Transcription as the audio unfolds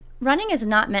Running is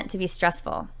not meant to be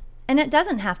stressful, and it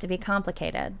doesn't have to be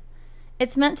complicated.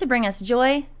 It's meant to bring us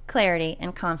joy, clarity,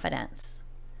 and confidence.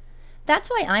 That's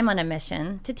why I'm on a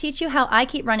mission to teach you how I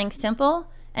keep running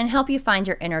simple and help you find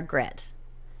your inner grit.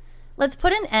 Let's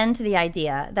put an end to the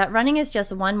idea that running is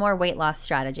just one more weight loss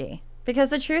strategy, because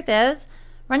the truth is,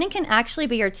 running can actually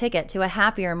be your ticket to a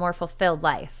happier, more fulfilled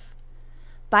life.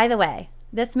 By the way,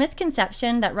 this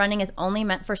misconception that running is only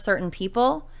meant for certain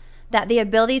people, that the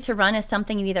ability to run is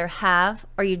something you either have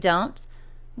or you don't,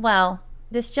 well,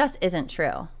 this just isn't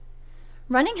true.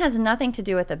 Running has nothing to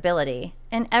do with ability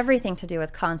and everything to do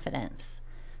with confidence.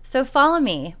 So follow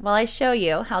me while I show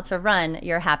you how to run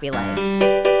your happy life.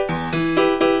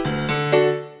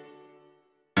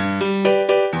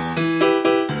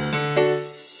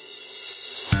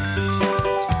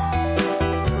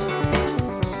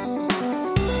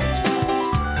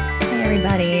 Hey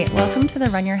everybody, welcome to the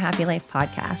Run Your Happy Life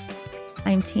podcast.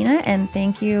 I'm Tina, and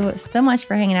thank you so much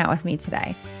for hanging out with me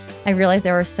today. I realize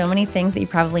there are so many things that you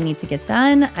probably need to get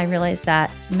done. I realize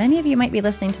that many of you might be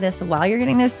listening to this while you're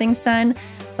getting those things done,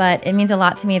 but it means a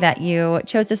lot to me that you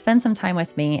chose to spend some time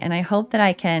with me, and I hope that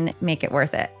I can make it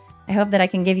worth it. I hope that I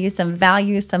can give you some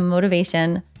value, some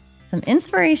motivation, some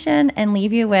inspiration, and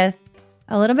leave you with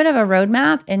a little bit of a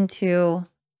roadmap into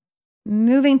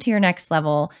moving to your next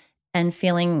level and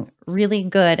feeling really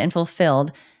good and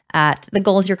fulfilled at the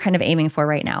goals you're kind of aiming for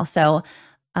right now. So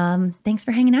thanks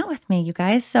for hanging out with me, you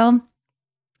guys. So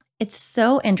it's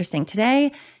so interesting.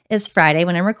 Today is Friday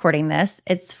when I'm recording this.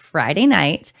 It's Friday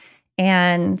night,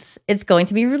 and it's going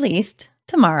to be released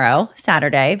tomorrow,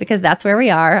 Saturday, because that's where we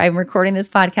are. I'm recording this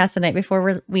podcast the night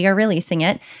before we are releasing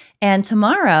it. And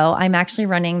tomorrow I'm actually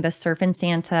running the Surf and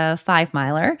Santa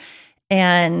 5-miler.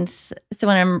 And so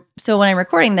when I'm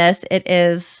recording this, it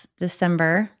is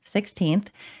December 16th.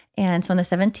 And so on the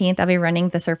 17th, I'll be running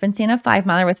the Surf and Santa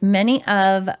 5-miler with many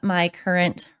of my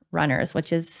current runners,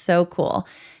 which is so cool.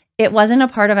 It wasn't a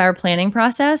part of our planning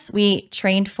process. We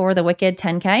trained for the Wicked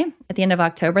 10K at the end of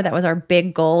October. That was our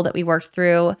big goal that we worked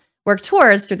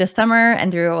towards through the summer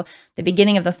and through the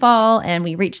beginning of the fall. And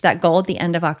we reached that goal at the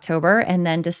end of October and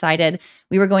then decided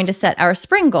we were going to set our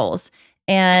spring goals.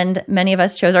 And many of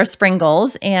us chose our spring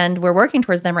goals, and we're working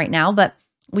towards them right now. But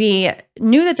we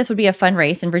knew that this would be a fun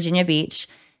race in Virginia Beach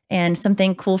and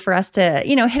something cool for us to,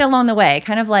 hit along the way.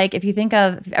 Kind of like if you've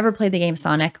ever played the game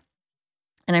Sonic,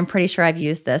 and I'm pretty sure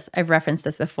I've referenced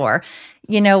this before,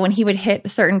 when he would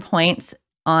hit certain points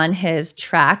on his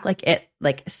track, it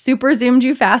super zoomed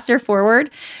you faster forward.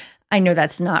 I know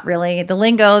that's not really the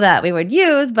lingo that we would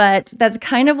use, but that's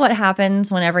kind of what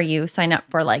happens whenever you sign up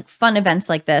for fun events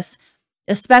like this,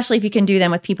 especially if you can do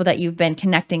them with people that you've been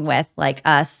connecting with, like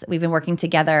us. We've been working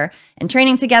together and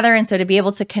training together. And so to be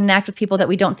able to connect with people that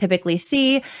we don't typically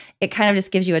see, it kind of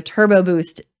just gives you a turbo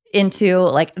boost into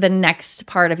the next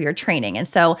part of your training. And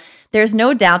so there's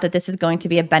no doubt that this is going to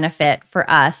be a benefit for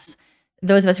us,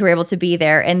 those of us who are able to be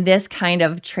there in this kind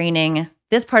of training,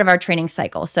 this part of our training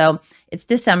cycle. So it's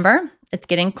December, it's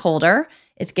getting colder,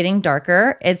 it's getting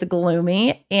darker, it's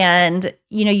gloomy, and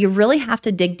you really have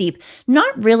to dig deep,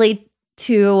 not really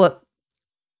to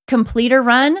complete a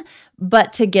run,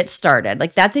 but to get started.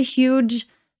 That's a huge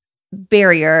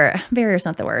barrier. Barrier is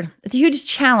not the word. It's a huge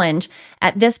challenge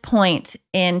at this point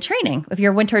in training, if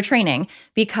you're winter training,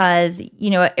 because,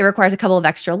 it requires a couple of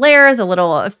extra layers,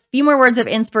 a few more words of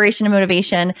inspiration and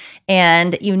motivation,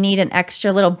 and you need an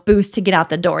extra little boost to get out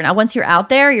the door. Now, once you're out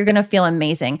there, you're going to feel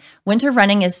amazing. Winter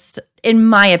running is, in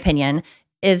my opinion,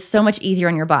 is so much easier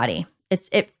on your body.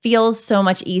 It feels so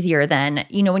much easier than,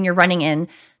 when you're running in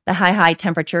the high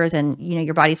temperatures and,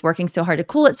 your body's working so hard to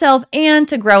cool itself and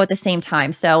to grow at the same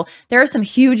time. So there are some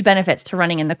huge benefits to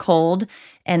running in the cold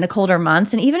and the colder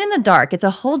months. And even in the dark, it's a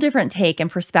whole different take and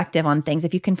perspective on things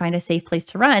if you can find a safe place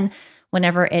to run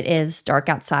whenever it is dark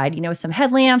outside, with some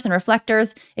headlamps and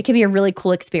reflectors. It can be a really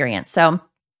cool experience. So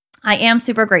I am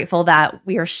super grateful that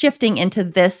we are shifting into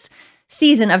this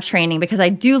season of training because I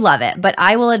do love it. But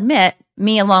I will admit,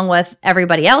 me along with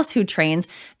everybody else who trains,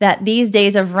 that these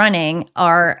days of running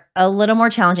are a little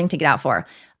more challenging to get out for.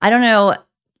 I don't know,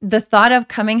 the thought of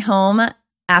coming home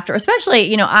after,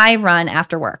 especially, I run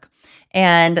after work,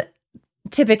 and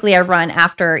typically I run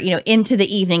after, into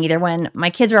the evening, either when my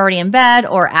kids are already in bed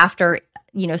or after,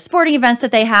 sporting events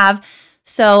that they have.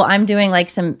 So I'm doing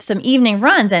some evening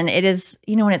runs, and it is,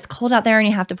 when it's cold out there and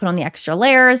you have to put on the extra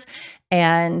layers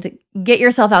and get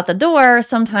yourself out the door,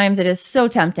 sometimes it is so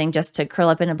tempting just to curl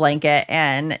up in a blanket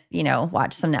and,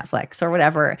 watch some Netflix or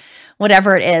whatever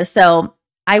it is. So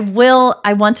I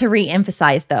want to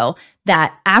reemphasize though,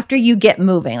 that after you get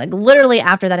moving, literally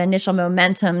after that initial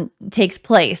momentum takes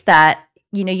place, that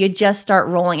you just start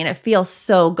rolling and it feels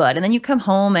so good. And then you come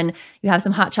home and you have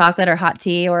some hot chocolate or hot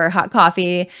tea or hot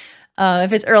coffee,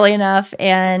 if it's early enough,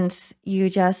 and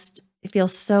it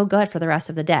feels so good for the rest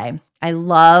of the day. I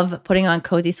love putting on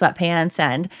cozy sweatpants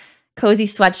and cozy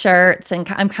sweatshirts. And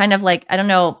I'm kind of like, I don't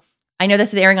know. I know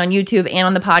this is airing on YouTube and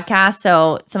on the podcast,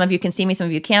 so some of you can see me, some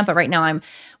of you can't, but right now I'm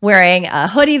wearing a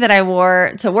hoodie that I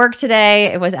wore to work today.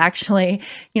 It was actually,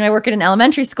 I work at an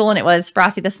elementary school and it was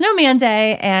Frosty the Snowman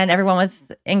day, and everyone was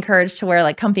encouraged to wear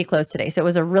like comfy clothes today. So it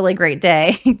was a really great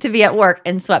day to be at work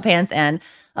in sweatpants and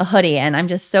a hoodie, and I'm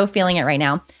just so feeling it right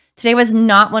now. Today was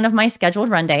not one of my scheduled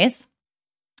run days.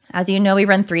 As you know, we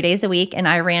run 3 days a week, and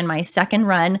I ran my second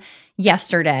run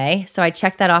yesterday. So I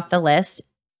checked that off the list.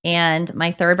 And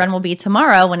my third run will be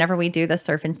tomorrow whenever we do the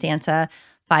Surf and Santa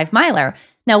 5-miler.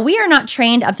 Now, we are not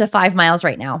trained up to 5 miles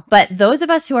right now, but those of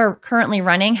us who are currently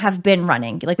running have been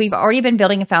running. Like, we've already been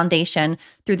building a foundation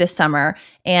through the summer.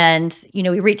 And,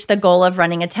 we reached the goal of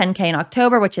running a 10K in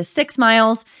October, which is 6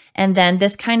 miles. And then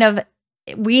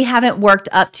we haven't worked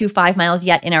up to 5 miles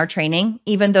yet in our training.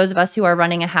 Even those of us who are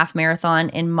running a half marathon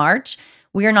in March,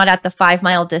 we are not at the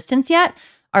 5-mile distance yet.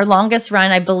 Our longest run,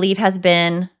 I believe, has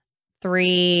been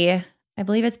maybe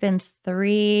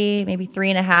 3, maybe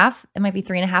 3.5. It might be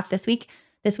 3.5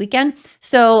 this weekend.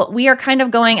 So we are kind of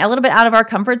going a little bit out of our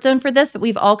comfort zone for this, but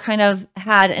we've all kind of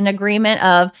had an agreement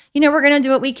of, we're going to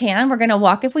do what we can. We're going to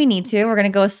walk if we need to. We're going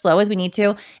to go as slow as we need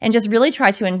to, and just really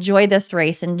try to enjoy this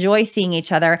race, enjoy seeing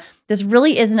each other. This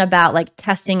really isn't about like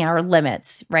testing our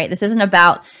limits, right? This isn't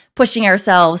about pushing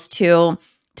ourselves to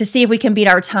see if we can beat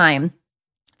our time.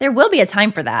 There will be a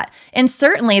time for that. And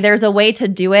certainly there's a way to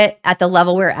do it at the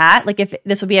level we're at. Like, if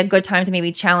this would be a good time to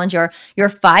maybe challenge your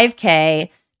 5K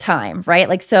time, right?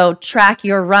 Like, so track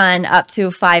your run up to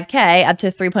 5K, up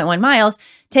to 3.1 miles.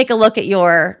 Take a look at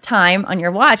your time on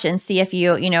your watch and see if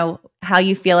how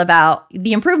you feel about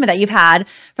the improvement that you've had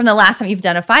from the last time you've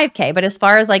done a 5K. But as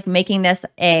far as like making this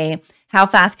how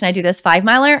fast can I do this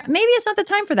 5-miler? Maybe it's not the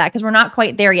time for that because we're not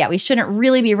quite there yet. We shouldn't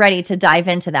really be ready to dive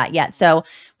into that yet. So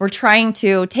we're trying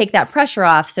to take that pressure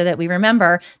off so that we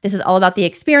remember this is all about the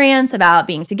experience, about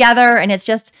being together. And it's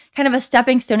just kind of a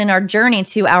stepping stone in our journey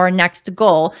to our next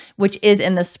goal, which is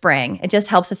in the spring. It just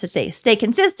helps us to stay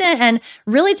consistent and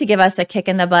really to give us a kick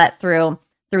in the butt through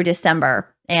December.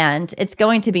 And it's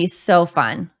going to be so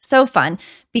fun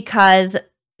because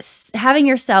setting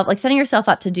yourself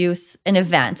up to do an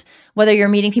event, whether you're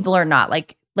meeting people or not,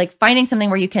 like finding something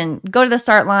where you can go to the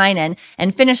start line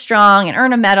and finish strong and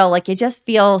earn a medal, like you just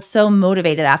feel so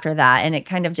motivated after that. And it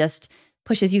kind of just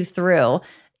pushes you through,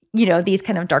 these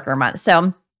kind of darker months.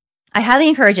 So I highly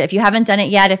encourage it. If you haven't done it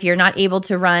yet, if you're not able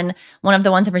to run one of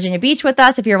the ones in Virginia Beach with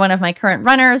us, if you're one of my current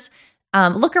runners,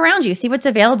 look around you, see what's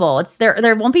available.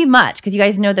 There won't be much because you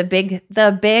guys know the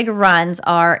big runs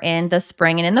are in the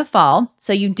spring and in the fall.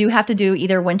 So you do have to do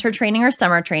either winter training or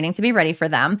summer training to be ready for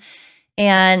them.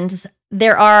 And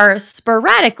there are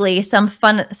sporadically some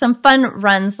fun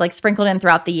runs like sprinkled in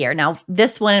throughout the year. Now,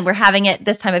 this one, we're having it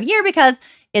this time of year because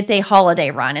it's a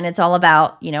holiday run and it's all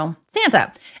about,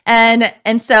 Santa.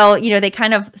 And so, they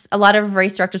kind of, a lot of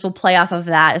race directors will play off of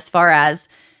that as far as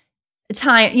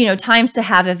times to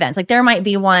have events. Like, there might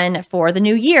be one for the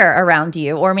new year around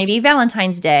you, or maybe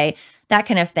Valentine's Day, that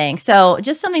kind of thing. So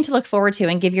just something to look forward to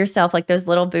and give yourself like those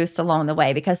little boosts along the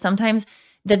way, because sometimes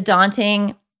the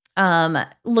daunting,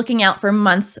 looking out for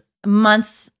months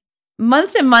and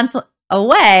months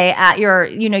away at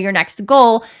your next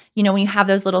goal, when you have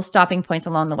those little stopping points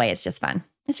along the way, it's just fun.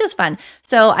 It's just fun.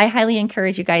 So I highly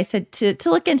encourage you guys to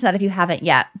look into that if you haven't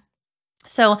yet.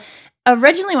 So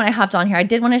originally, when I hopped on here, I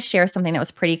did want to share something that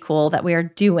was pretty cool that we are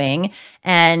doing.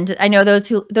 And I know those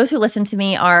who listen to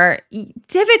me are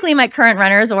typically my current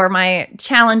runners or my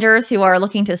challengers who are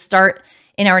looking to start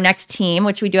in our next team,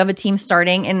 which we do have a team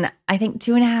starting in, I think,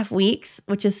 2.5 weeks,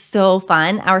 which is so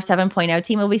fun. Our 7.0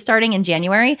 team will be starting in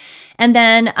January. And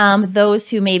then those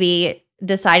who maybe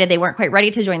decided they weren't quite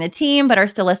ready to join the team, but are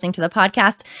still listening to the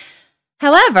podcast.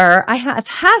 However, I have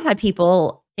had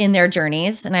people in their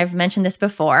journeys, and I've mentioned this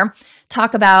before,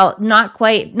 talk about not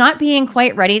being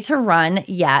quite ready to run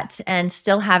yet and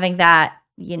still having that,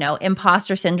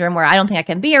 imposter syndrome where I don't think I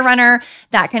can be a runner,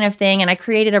 that kind of thing. And I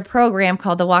created a program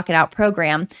called the Walk It Out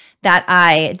program that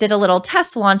I did a little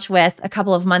test launch with a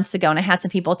couple of months ago. And I had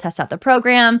some people test out the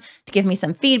program to give me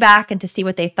some feedback and to see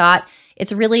what they thought.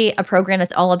 It's really a program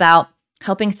that's all about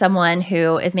helping someone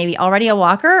who is maybe already a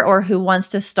walker or who wants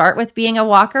to start with being a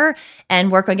walker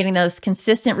and work on getting those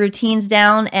consistent routines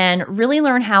down and really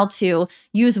learn how to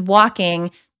use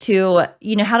walking to,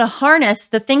 how to harness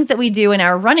the things that we do in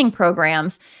our running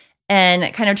programs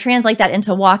and kind of translate that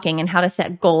into walking and how to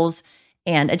set goals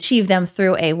and achieve them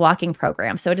through a walking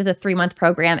program. So it is a 3-month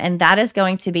program, and that is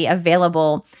going to be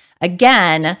available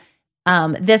again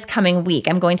this coming week.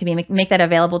 I'm going to make that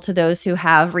available to those who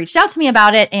have reached out to me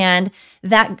about it, and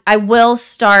that I will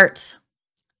start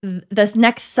the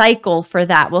next cycle for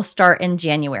that will start in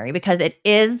January, because it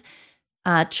is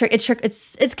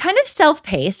it's kind of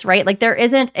self-paced, right? Like there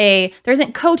isn't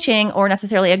coaching or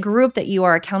necessarily a group that you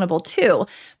are accountable to,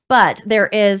 but there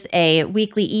is a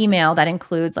weekly email that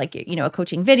includes like, a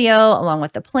coaching video along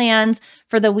with the plans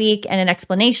for the week and an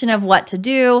explanation of what to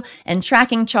do and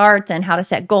tracking charts and how to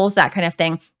set goals, that kind of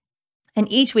thing.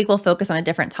 And each week we'll focus on a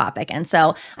different topic. And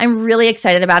so I'm really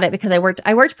excited about it, because I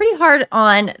worked pretty hard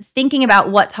on thinking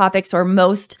about what topics are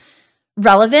most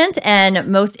relevant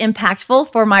and most impactful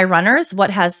for my runners, what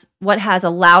has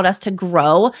allowed us to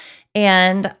grow.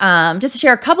 And just to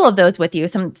share a couple of those with you,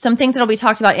 some things that will be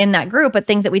talked about in that group, but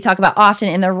things that we talk about often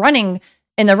in the running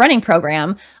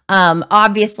program.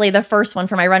 Obviously the first one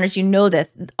for my runners, that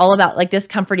all about like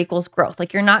discomfort equals growth.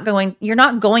 Like you're not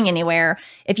going anywhere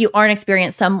if you aren't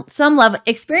experiencing some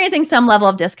level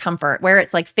of discomfort, where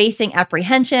it's like facing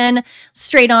apprehension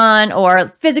straight on or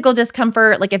physical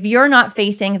discomfort. Like if you're not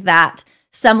facing that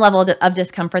some level of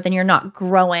discomfort, then you're not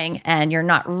growing and you're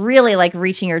not really like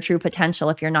reaching your true potential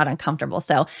if you're not uncomfortable.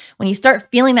 So when you start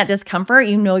feeling that discomfort,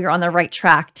 you're on the right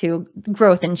track to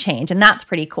growth and change. And that's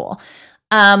pretty cool.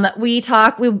 We'll be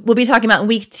talking about in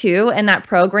week 2 in that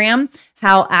program,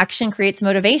 how action creates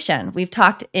motivation. I've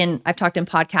talked in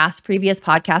previous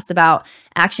podcasts about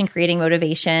action creating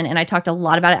motivation. And I talked a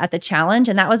lot about it at the challenge.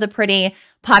 And that was a pretty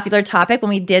popular topic when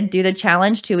we did do the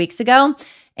challenge 2 weeks ago.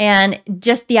 And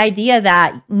just the idea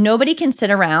that nobody can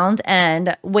sit around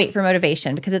and wait for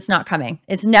motivation, because it's not coming.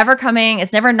 It's never coming.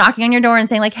 It's never knocking on your door and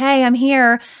saying like, hey, I'm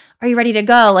here. Are you ready to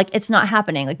go? Like it's not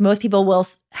happening. Like most people will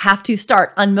have to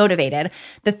start unmotivated.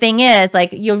 The thing is,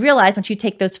 like you'll realize once you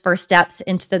take those first steps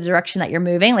into the direction that you're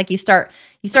moving, like you start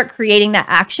creating that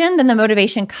action, then the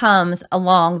motivation comes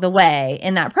along the way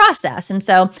in that process. And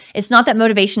so it's not that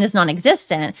motivation is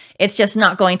non-existent. It's just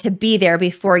not going to be there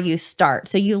before you start.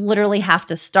 So you literally have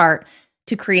to start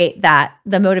to create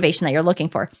the motivation that you're looking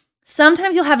for.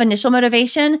 Sometimes you'll have initial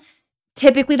motivation.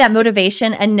 Typically that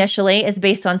motivation initially is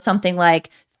based on something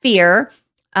like fear,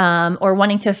 or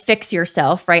wanting to fix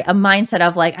yourself, right? A mindset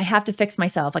of like, I have to fix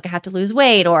myself, like I have to lose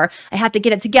weight, or I have to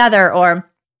get it together, or,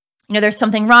 there's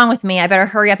something wrong with me. I better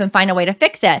hurry up and find a way to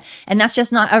fix it. And that's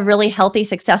just not a really healthy,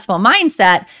 successful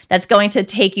mindset that's going to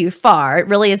take you far. It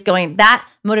really is that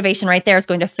motivation right there is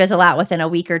going to fizzle out within a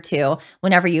week or two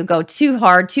whenever you go too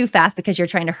hard, too fast, because you're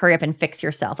trying to hurry up and fix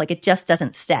yourself. Like it just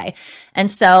doesn't stay.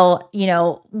 And so,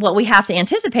 what we have to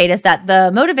anticipate is that the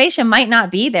motivation might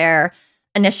not be there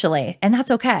initially. And that's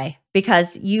okay,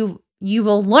 because you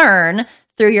will learn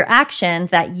through your action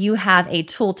that you have a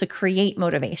tool to create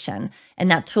motivation.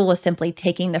 And that tool is simply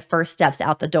taking the first steps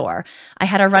out the door. I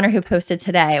had a runner who posted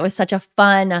today. It was such a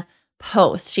fun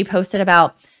post. She posted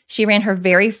about, she ran her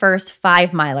very first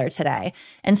 5-miler today.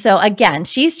 And so again,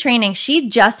 she's training. She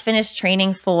just finished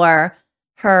training for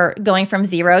her going from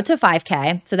 0 to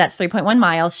 5K. So that's 3.1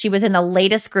 miles. She was in the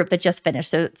latest group that just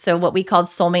finished. So what we called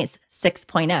Soulmates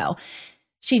 6.0.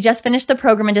 She just finished the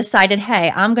program and decided,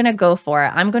 hey, I'm going to go for it.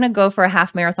 I'm going to go for a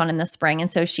half marathon in the spring. And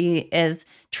so she is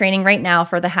training right now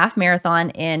for the half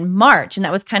marathon in March. And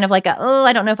that was kind of like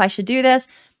I don't know if I should do this.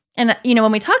 And,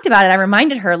 when we talked about it, I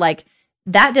reminded her like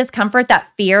that discomfort, that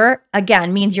fear,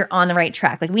 again, means you're on the right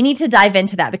track. Like we need to dive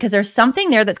into that, because there's something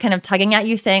there that's kind of tugging at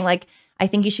you saying like, I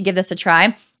think you should give this a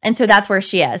try. And so that's where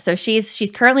she is. So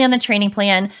she's currently on the training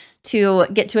plan to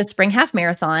get to a spring half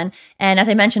marathon. And as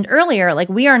I mentioned earlier, like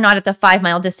we are not at the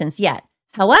 5-mile distance yet.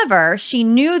 However, she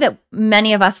knew that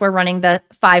many of us were running the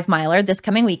 5-miler this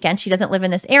coming weekend. She doesn't live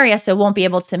in this area, so won't be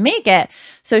able to make it.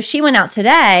 So she went out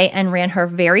today and ran her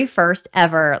very first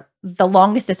ever, the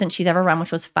longest distance she's ever run,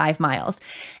 which was 5 miles.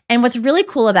 And what's really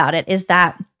cool about it is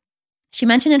that she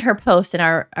mentioned in her post in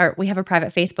our we have a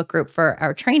private Facebook group for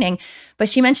our training, but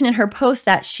she mentioned in her post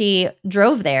that she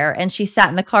drove there and she sat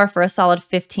in the car for a solid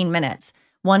 15 minutes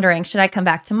wondering, should I come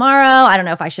back tomorrow? I don't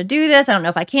know if I should do this. I don't know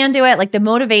if I can do it. Like the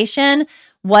motivation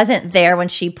wasn't there when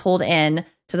she pulled in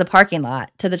to the parking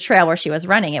lot, to the trail where she was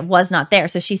running. It was not there.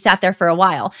 So she sat there for a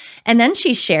while. And then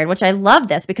she shared, which I love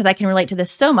this because I can relate to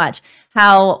this so much,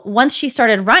 how once she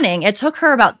started running, it took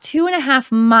her about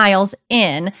 2.5 miles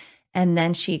in. And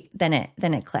then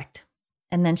it clicked.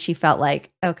 And then she felt like,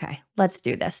 okay, let's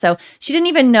do this. So she didn't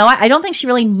even know. I don't think she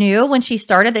really knew when she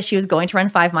started that she was going to run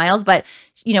 5 miles, but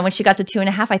when she got to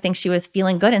 2.5, I think she was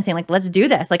feeling good and saying like, let's do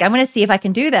this. Like, I'm going to see if I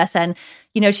can do this. And,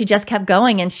 she just kept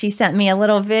going, and she sent me a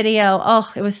little video.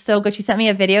 Oh, it was so good. She sent me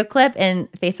a video clip in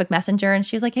Facebook Messenger, and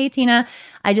she was like, hey, Tina,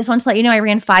 I just want to let you know I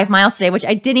ran 5 miles today, which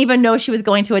I didn't even know she was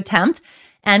going to attempt.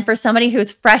 And for somebody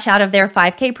who's fresh out of their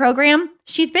 5K program,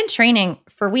 she's been training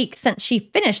for weeks since she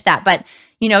finished that. But,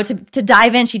 to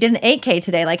dive in, she did an 8K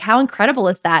today. Like, how incredible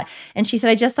is that? And she said,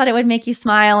 I just thought it would make you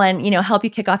smile and, help you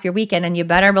kick off your weekend. And you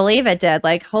better believe it did.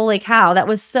 Like, holy cow, that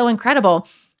was so incredible.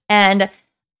 And,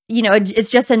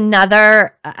 it's just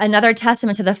another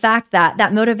testament to the fact that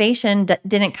that motivation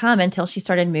didn't come until she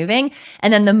started moving.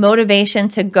 And then the motivation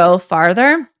to go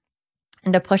farther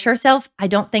and to push herself, I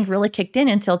don't think really kicked in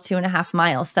until 2.5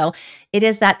 miles. So it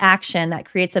is that action that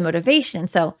creates the motivation.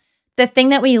 So the thing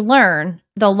that we learn,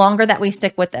 the longer that we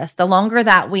stick with this, the longer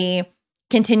that we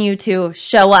continue to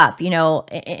show up,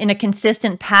 in a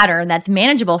consistent pattern that's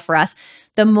manageable for us,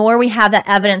 the more we have that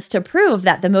evidence to prove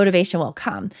that the motivation will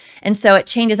come. And so it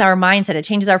changes our mindset, it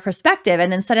changes our perspective.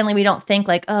 And then suddenly we don't think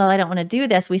like, oh, I don't want to do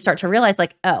this. We start to realize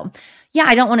like, oh, yeah,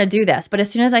 I don't want to do this. But as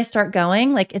soon as I start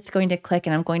going, like it's going to click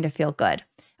and I'm going to feel good.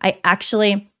 I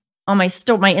actually, on my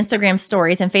Instagram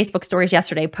stories and Facebook stories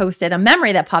yesterday, posted a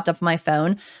memory that popped up on my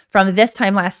phone from this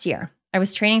time last year. I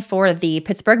was training for the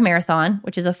Pittsburgh Marathon,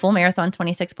 which is a full marathon,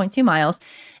 26.2 miles.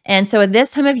 And so at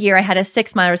this time of year, I had a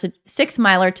 6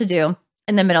 miler to do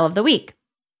in the middle of the week.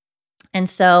 And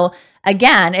so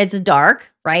again, it's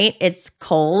dark, right? It's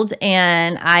cold.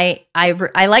 And I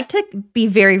like to be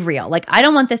very real. Like, I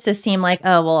don't want this to seem like,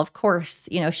 oh, well, of course,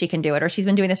 she can do it, or she's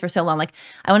been doing this for so long. Like,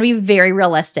 I want to be very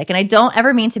realistic. And I don't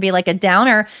ever mean to be like a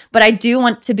downer, but I do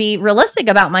want to be realistic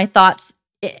about my thoughts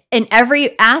in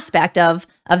every aspect of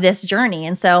this journey.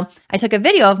 And so I took a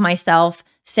video of myself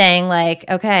saying like,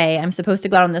 okay, I'm supposed to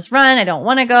go out on this run. I don't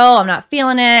want to go. I'm not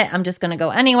feeling it. I'm just going to go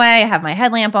anyway. I have my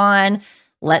headlamp on.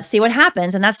 Let's see what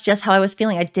happens. And that's just how I was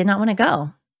feeling. I did not want to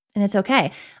go. And it's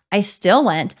okay. I still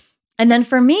went. And then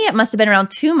for me, it must have been around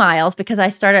 2 miles because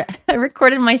I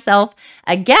recorded myself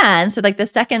again. So like the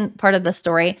second part of the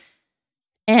story.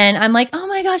 And I'm like, oh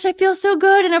my gosh, I feel so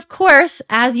good. And of course,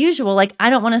 as usual, like, I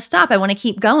don't want to stop. I want to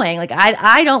keep going. Like,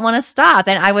 I don't want to stop.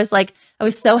 And I was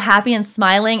so happy and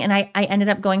smiling. And I ended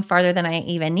up going farther than I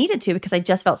even needed to because I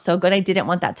just felt so good. I didn't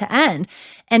want that to end.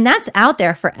 And that's out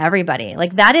there for everybody.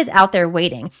 Like, that is out there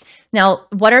waiting. Now,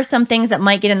 what are some things that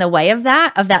might get in the way of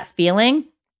that feeling?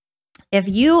 If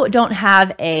you don't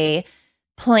have a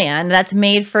plan that's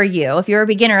made for you, if you're a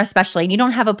beginner especially, and you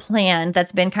don't have a plan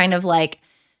that's been kind of like,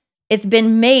 it's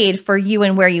been made for you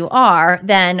and where you are,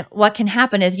 then what can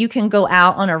happen is you can go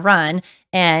out on a run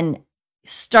and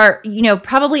start,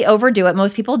 probably overdo it.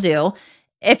 Most people do.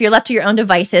 If you're left to your own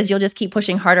devices, you'll just keep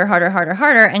pushing harder,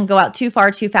 and go out too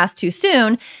far, too fast, too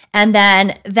soon. And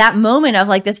then that moment of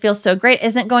like, this feels so great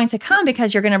isn't going to come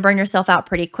because you're going to burn yourself out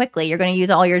pretty quickly. You're going to use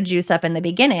all your juice up in the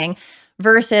beginning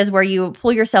versus where you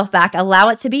pull yourself back, allow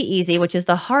it to be easy, which is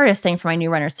the hardest thing for my new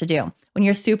runners to do. When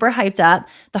you're super hyped up,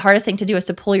 the hardest thing to do is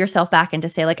to pull yourself back and to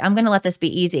say like, I'm going to let this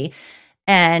be easy.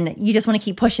 And you just want to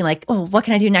keep pushing like, oh, what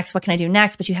can I do next? What can I do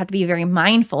next? But you have to be very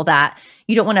mindful that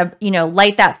you don't want to,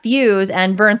 light that fuse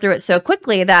and burn through it so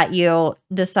quickly that you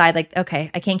decide like,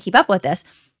 okay, I can't keep up with this.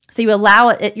 So you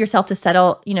allow yourself to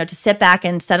settle, to sit back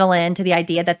and settle into the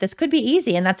idea that this could be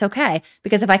easy and that's okay.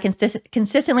 Because if I can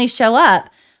consistently show up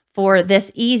for this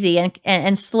easy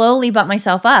and slowly bump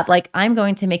myself up, like I'm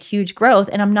going to make huge growth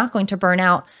and I'm not going to burn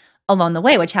out along the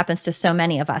way, which happens to so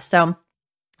many of us. So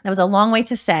that was a long way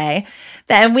to say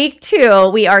that in week 2,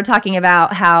 we are talking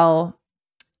about how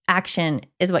action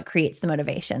is what creates the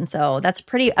motivation. So that's a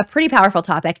pretty powerful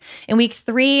topic. In week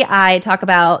 3, I talk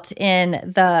about in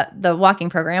the walking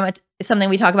program, it's something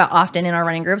we talk about often in our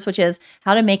running groups, which is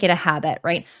how to make it a habit,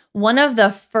 right? One of the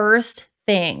first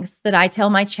things that I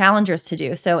tell my challengers to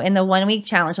do. So in the 1-week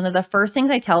challenge, one of the first things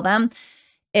I tell them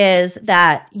is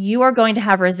that you are going to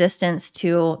have resistance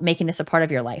to making this a part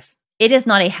of your life. It is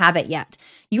not a habit yet.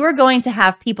 You are going to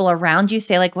have people around you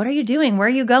say like, what are you doing? Where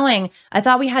are you going? I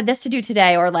thought we had this to do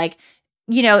today. Or like,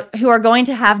 who are going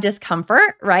to have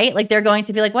discomfort, right? Like they're going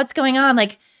to be like, what's going on?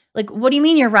 Like, what do you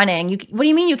mean you're running? What do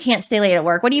you mean you can't stay late at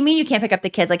work? What do you mean you can't pick up the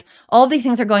kids? Like all of these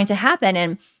things are going to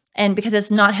happen. And because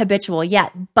it's not habitual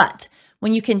yet, but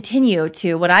when you continue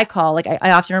to what I call, like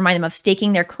I often remind them of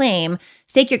staking their claim,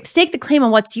 stake the claim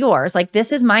on what's yours. Like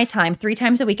this is my time. 3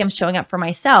 times a week I'm showing up for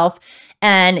myself.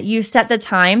 And you set the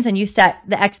times and you set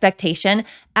the expectation.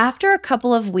 After a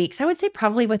couple of weeks, I would say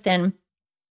probably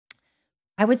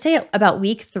about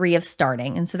week 3 of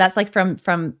starting. And so that's like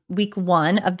from week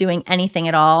 1 of doing anything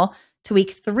at all to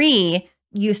week 3,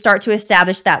 you start to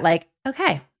establish that like,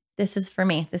 okay, this is for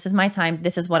me. This is my time.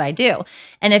 This is what I do.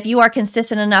 And if you are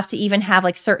consistent enough to even have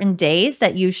like certain days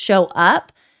that you show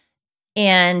up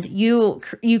and you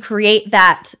create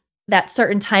that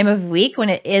certain time of week when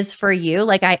it is for you.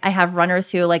 Like I have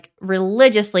runners who like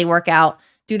religiously work out,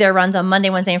 do their runs on Monday,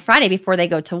 Wednesday, and Friday before they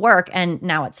go to work. And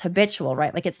now it's habitual,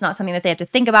 right? Like it's not something that they have to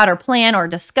think about or plan or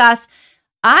discuss.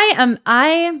 I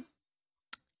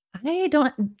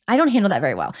don't handle that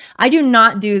very well. I do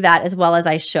not do that as well as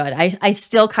I should. I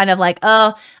still kind of like,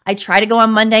 I try to go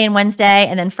on Monday and Wednesday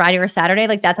and then Friday or Saturday.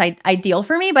 Like that's ideal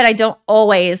for me, but I don't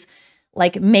always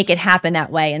like make it happen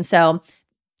that way. And so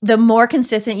the more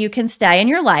consistent you can stay in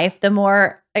your life, the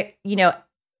more,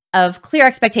 of clear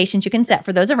expectations you can set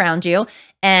for those around you.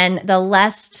 And the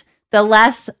less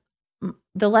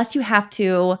you have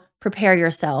to prepare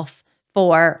yourself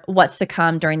for what's to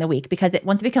come during the week, because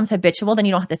once it becomes habitual, then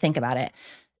you don't have to think about it.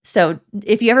 So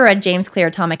if you ever read James Clear,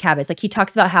 Atomic Habits, like he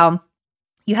talks about how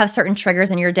you have certain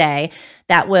triggers in your day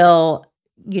that will,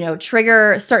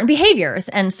 trigger certain behaviors,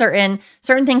 and certain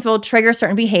things will trigger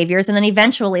certain behaviors. And then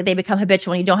eventually they become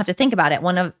habitual and you don't have to think about it.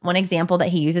 One example that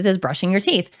he uses is brushing your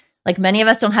teeth. Like many of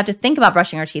us don't have to think about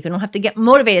brushing our teeth. We don't have to get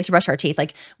motivated to brush our teeth.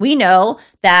 Like we know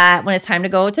that when it's time to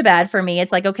go to bed, for me,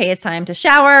 it's like, okay, it's time to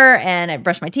shower and I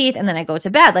brush my teeth and then I go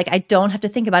to bed. Like I don't have to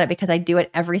think about it because I do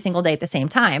it every single day at the same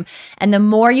time. And the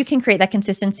more you can create that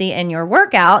consistency in your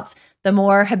workouts, the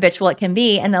more habitual it can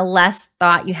be and the less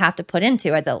thought you have to put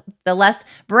into it, the less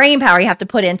brain power you have to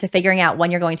put into figuring out when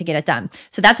you're going to get it done.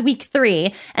 So that's week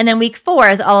 3. And then week 4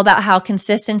 is all about how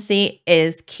consistency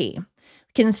is key.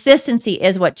 Consistency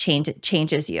is what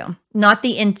changes you, not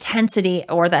the intensity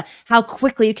or how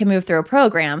quickly you can move through a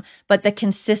program, but the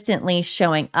consistently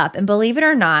showing up. And believe it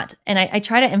or not, and I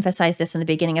try to emphasize this in the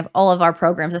beginning of all of our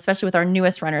programs, especially with our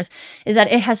newest runners, is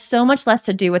that it has so much less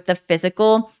to do with the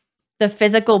physical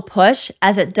push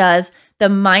as it does the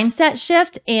mindset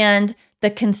shift and the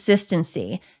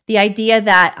consistency. The idea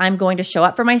that I'm going to show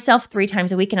up for myself 3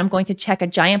 times a week and I'm going to check a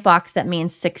giant box that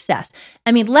means success.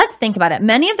 I mean, let's think about it.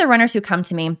 Many of the runners who come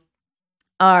to me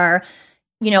are,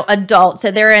 adults. So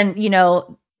they're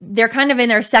they're kind of in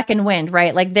their second wind,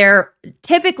 right? Like they're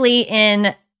typically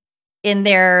in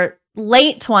their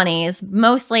late 20s,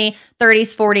 mostly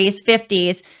 30s, 40s,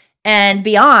 50s, and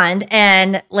beyond,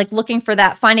 and like looking for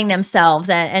that, finding themselves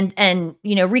and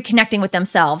reconnecting with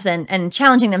themselves and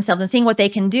challenging themselves and seeing what they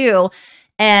can do.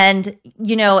 And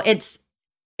it's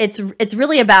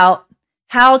really about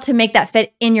how to make that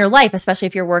fit in your life, especially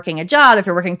if you're working a job, if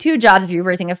you're working 2 jobs, if you're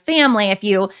raising a family, if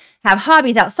you have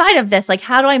hobbies outside of this. Like,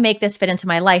 how do I make this fit into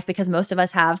my life? Because most of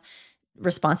us have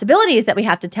responsibilities that we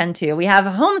have to tend to. We have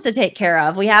homes to take care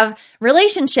of. We have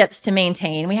relationships to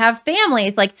maintain. We have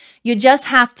families. Like you just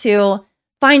have to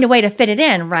find a way to fit it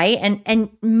in, right? And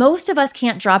most of us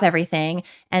can't drop everything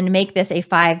and make this a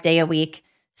 5-day a week,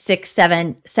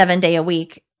 7-day a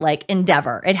week like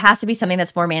endeavor. It has to be something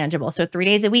that's more manageable. So 3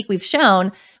 days a week, we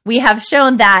have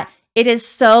shown that it is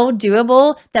so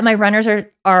doable that my runners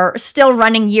are still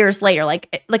running years later. Like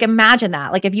imagine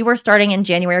that. Like if you were starting in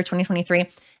January of 2023,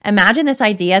 imagine this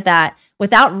idea that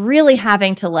without really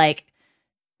having to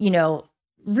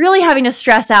really having to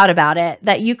stress out about it,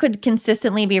 that you could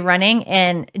consistently be running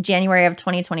in January of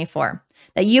 2024,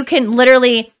 that you can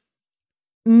literally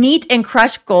meet and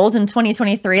crush goals in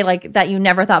 2023 like that you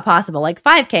never thought possible. Like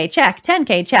 5K, check,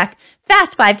 10K, check,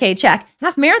 fast 5K, check,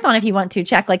 half marathon if you want to,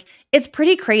 check. Like it's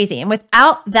pretty crazy. And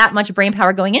without that much brain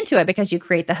power going into it, because you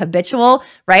create the habitual,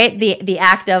 right? The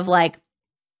act of like,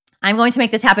 I'm going to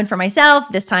make this happen for myself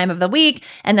this time of the week.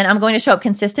 And then I'm going to show up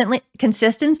consistently.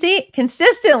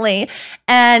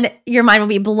 And your mind will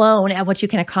be blown at what you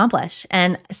can accomplish.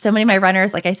 And so many of my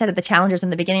runners, like I said, at the challengers in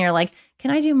the beginning are like,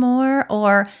 can I do more?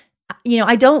 Or,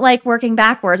 I don't like working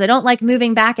backwards. I don't like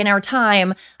moving back in our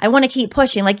time. I want to keep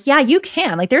pushing. Like, yeah, you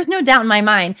can. Like, there's no doubt in my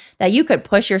mind that you could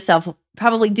push yourself,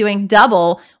 probably doing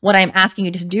double what I'm asking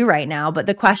you to do right now. But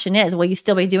the question is, will you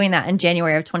still be doing that in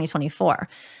January of 2024?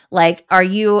 Like,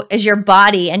 is your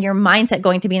body and your mindset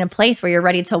going to be in a place where you're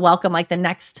ready to welcome like the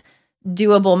next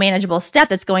doable, manageable step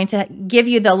that's going to give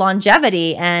you the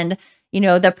longevity and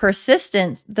the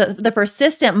persistent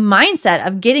mindset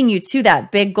of getting you to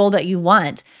that big goal that you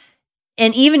want?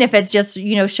 And even if it's just,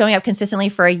 showing up consistently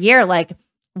for a year, like,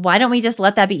 why don't we just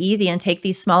let that be easy and take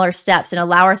these smaller steps and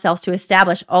allow ourselves to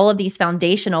establish all of these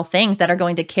foundational things that are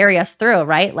going to carry us through,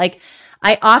 right? Like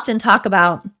I often talk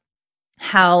about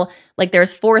how like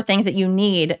there's 4 things that you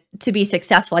need to be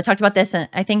successful. I talked about this in,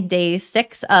 I think, day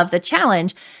 6 of the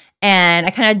challenge. And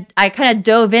I kind of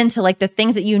dove into like the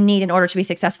things that you need in order to be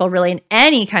successful really in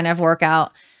any kind of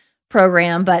workout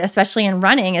program, but especially in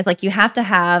running, is like you have to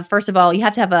have, first of all, you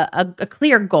have to have a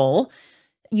clear goal.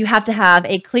 You have to have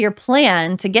a clear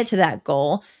plan to get to that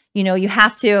goal. You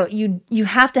have to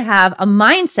have a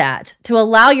mindset to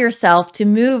allow yourself to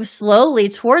move slowly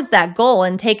towards that goal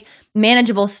and take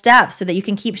manageable steps so that you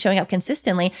can keep showing up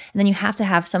consistently. And then you have to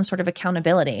have some sort of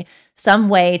accountability, some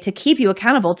way to keep you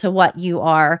accountable to what you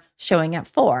are showing up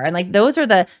for. And like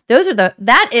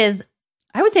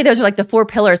I would say those are like the 4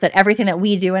 pillars that everything that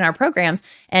we do in our programs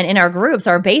and in our groups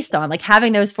are based on, like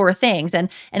having those 4 things. And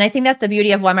I think that's the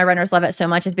beauty of why my runners love it so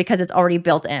much, is because it's already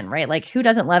built in, right? Like who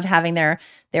doesn't love having their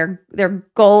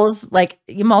goals, like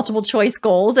multiple choice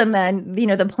goals, and then,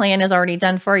 the plan is already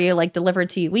done for you, like delivered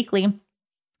to you weekly.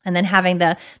 And then having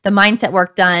the mindset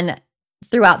work done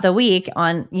throughout the week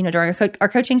on, during our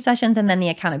coaching sessions, and then the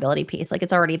accountability piece, like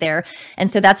it's already there. And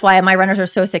so that's why my runners are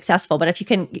so successful. But if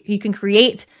you can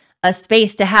create a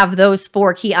space to have those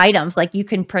 4 key items, like you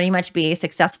can pretty much be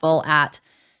successful at,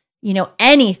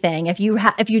 anything. If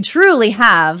you truly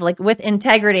have, like with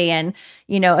integrity, and,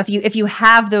 if you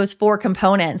have those 4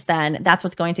 components, then that's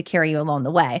what's going to carry you along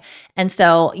the way. And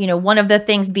so, one of the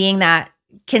things being that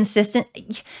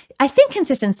I think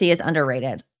consistency is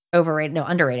underrated.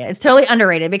 It's totally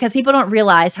underrated, because people don't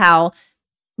realize how,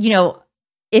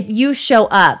 if you show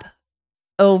up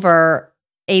over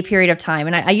a period of time,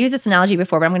 and I used this analogy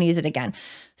before, but I'm going to use it again.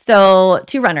 So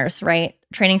 2 runners, right?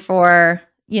 Training for,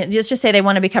 just say they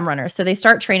want to become runners. So they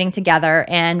start training together,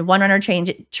 and one runner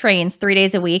trains 3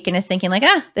 days a week and is thinking like,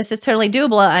 this is totally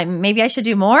doable. Maybe I should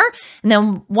do more. And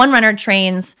then one runner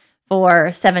trains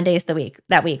for 7 days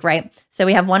that week, right? So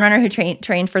we have one runner who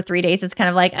trained for 3 days. It's kind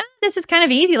of like, this is kind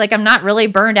of easy. Like I'm not really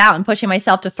burned out and pushing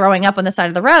myself to throwing up on the side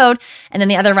of the road. And then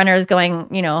the other runner is going,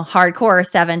 hardcore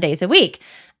 7 days a week.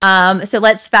 So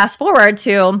let's fast forward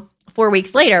to 4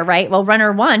 weeks later, right? Well,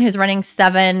 runner 1, who's running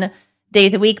 7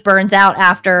 days a week, burns out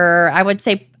after, I would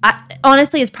say,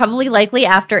 honestly, is probably likely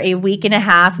after a week and a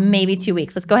half, maybe 2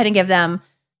 weeks. Let's go ahead and give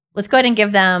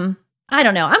them, I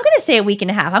don't know. I'm going to say a week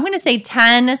and a half. I'm going to say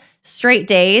 10 straight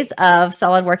days of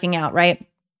solid working out, right?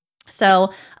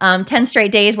 So 10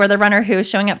 straight days where the runner who's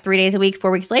showing up 3 days a week,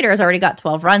 4 weeks later, has already got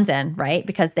 12 runs in, right?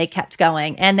 Because they kept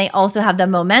going. And they also have the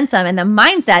momentum and the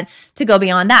mindset to go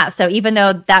beyond that. So even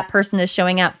though that person is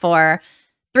showing up for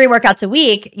 3 workouts a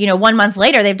week, 1 month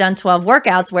later, they've done 12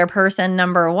 workouts, where person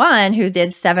number 1 who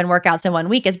did 7 workouts in 1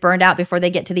 week is burned out before they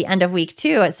get to the end of week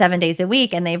 2 at 7 days a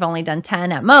week, and they've only done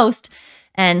 10 at most.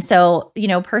 And so,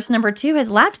 person number 2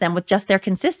 has lapped them with just their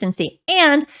consistency,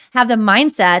 and have the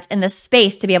mindset and the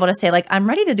space to be able to say, like, I'm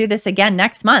ready to do this again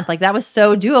next month. Like that was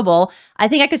so doable. I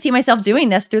think I could see myself doing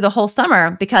this through the whole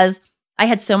summer, because I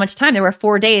had so much time. There were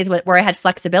 4 days where I had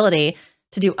flexibility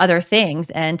to do other things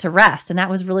and to rest. And that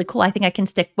was really cool. I think I can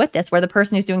stick with this, where the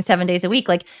person who's doing 7 days a week,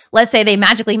 like let's say they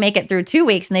magically make it through 2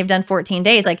 weeks and they've done 14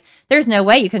 days. Like there's no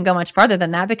way you can go much farther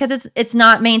than that, because it's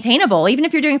not maintainable. Even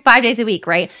if you're doing 5 days a week,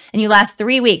 right? And you last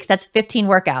 3 weeks, that's 15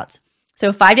 workouts.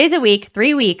 So 5 days a week,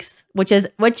 3 weeks, which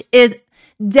is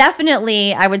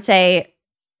definitely, I would say,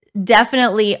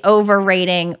 definitely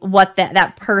overrating what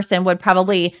that person would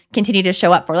probably continue to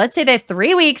show up for. Let's say that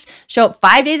 3 weeks, show up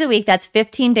 5 days a week. That's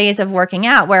 15 days of working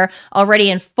out, where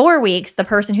already in 4 weeks, the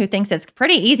person who thinks it's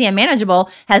pretty easy and manageable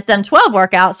has done 12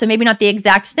 workouts. So maybe not the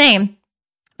exact same,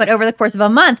 but over the course of a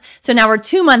month. So now we're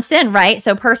 2 months in, right?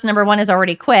 So person number 1 has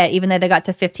already quit, even though they got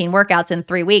to 15 workouts in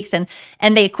 3 weeks, and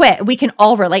they quit. We can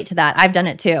all relate to that. I've done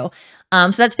it too. So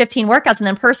that's 15 workouts. And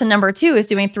then person number 2 is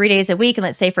doing 3 days a week, and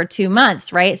let's say for 2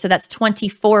 months, right? So that's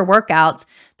 24 workouts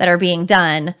that are being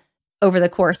done over the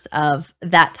course of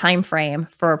that time frame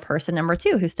for person number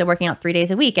 2, who's still working out 3 days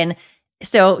a week. And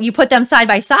so you put them side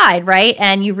by side, right?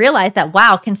 And you realize that,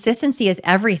 wow, consistency is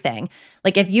everything.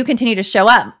 Like if you continue to show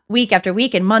up week after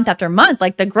week and month after month,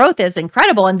 like the growth is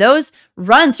incredible. And those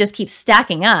runs just keep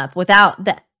stacking up without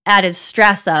the added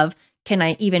stress of, can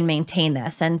I even maintain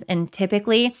this? And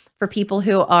typically for people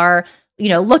who are,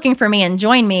 looking for me and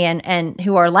join me and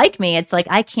who are like me, it's like,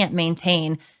 I can't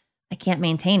maintain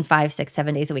 5, 6,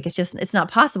 7 days a week. It's not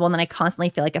possible. And then I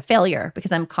constantly feel like a failure,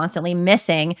 because I'm constantly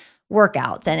missing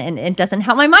workouts, and it doesn't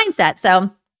help my mindset. So,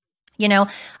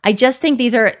 I just think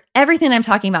everything I'm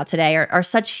talking about today are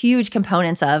such huge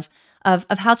components of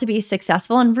how to be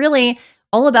successful, and really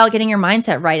all about getting your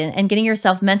mindset right and getting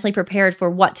yourself mentally prepared for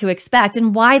what to expect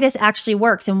and why this actually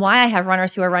works, and why I have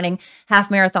runners who are running half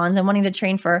marathons and wanting to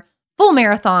train for full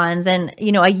marathons, and,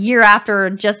 a year after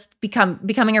just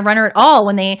becoming a runner at all,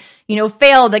 when they,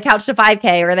 failed the Couch to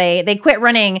 5K, or they quit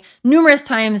running numerous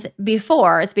times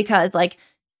before. It's because, like,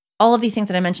 all of these things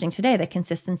that I'm mentioning today, the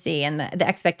consistency and the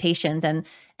expectations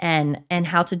and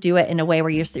how to do it in a way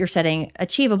where you're setting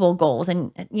achievable goals.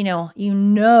 And you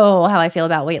know how I feel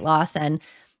about weight loss and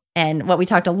what we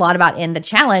talked a lot about in the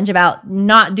challenge about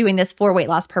not doing this for weight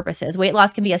loss purposes. Weight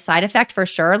loss can be a side effect for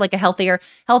sure. Like a healthier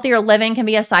living can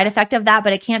be a side effect of that,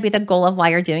 but it can't be the goal of why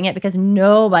you're doing it, because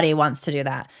nobody wants to do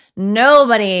that.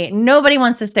 Nobody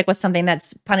wants to stick with something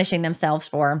that's punishing themselves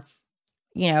for,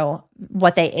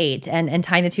 what they ate and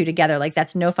tying the two together. Like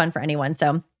that's no fun for anyone.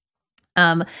 So,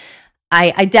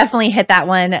 I definitely hit that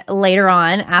one later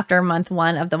on after month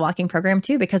 1 of the walking program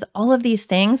too, because all of these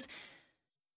things,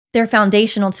 they're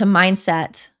foundational to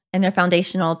mindset and they're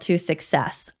foundational to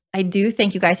success. I do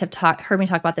think you guys have heard me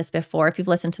talk about this before, if you've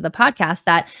listened to the podcast,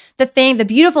 that the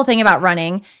beautiful thing about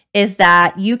running is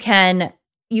that you can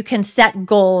set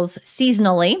goals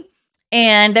seasonally.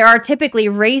 And there are typically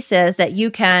races that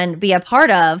you can be a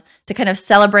part of to kind of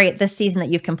celebrate the season that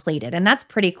you've completed. And that's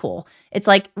pretty cool. It's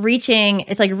like reaching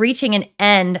an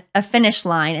end, a finish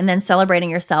line, and then celebrating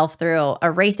yourself through a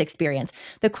race experience.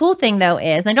 The cool thing though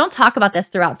is, and I don't talk about this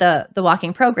throughout the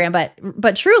walking program,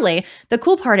 but truly the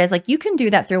cool part is like you can do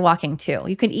that through walking too.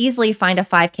 You can easily find a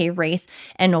 5K race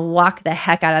and walk the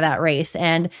heck out of that race.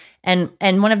 And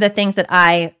one of the things that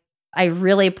I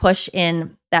really push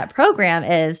in that program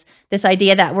is this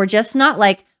idea that we're just not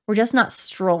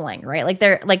strolling, right?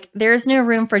 There's no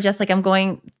room for just like I'm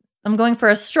going for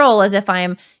a stroll as if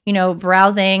I'm,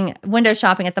 browsing, window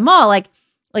shopping at the mall.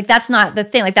 Like that's not the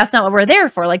thing. Like that's not what we're there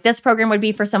for. Like this program would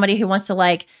be for somebody who wants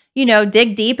to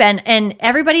dig deep, and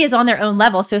everybody is on their own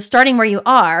level. So starting where you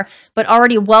are, but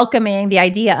already welcoming the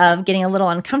idea of getting a little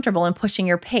uncomfortable and pushing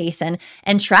your pace and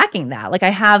tracking that. Like I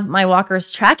have my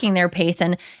walkers tracking their pace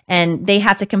and they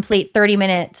have to complete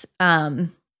 30-minute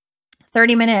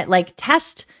like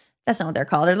test. That's not what they're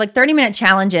called. They're like 30-minute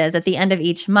challenges at the end of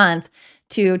each month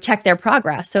to check their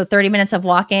progress. So 30 minutes of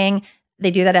walking. They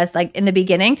do that as like in the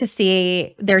beginning to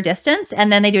see their distance.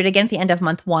 And then they do it again at the end of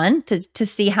month 1 to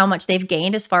see how much they've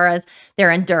gained as far as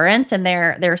their endurance and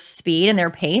their speed and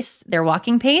their pace, their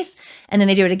walking pace. And then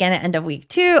they do it again at end of week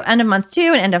 2, end of month 2,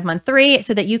 and end of month 3,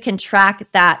 so that you can track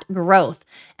that growth.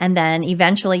 And then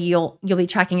eventually you'll be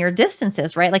tracking your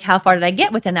distances, right? Like how far did I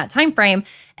get within that time frame?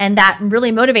 And that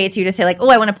really motivates you to say like, oh,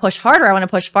 I want to push harder. I want to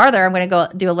push farther. I'm going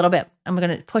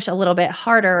to push a little bit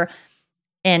harder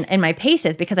in my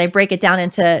paces, because I break it down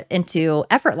into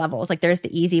effort levels. Like there's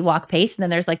the easy walk pace, and then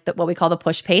there's like what we call the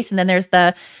push pace, and then there's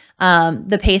the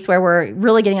pace where we're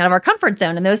really getting out of our comfort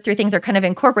zone. And those 3 things are kind of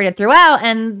incorporated throughout,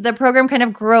 and the program kind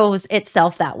of grows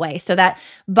itself that way, so that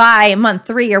by month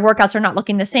 3, your workouts are not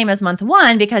looking the same as month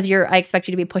 1, because I expect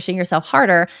you to be pushing yourself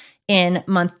harder in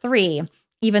month 3.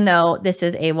 Even though this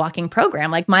is a walking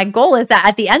program. Like my goal is that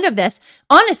at the end of this,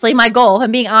 honestly, my goal, if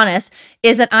I'm being honest,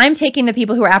 is that I'm taking the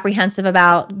people who are apprehensive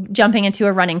about jumping into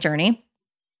a running journey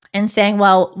and saying,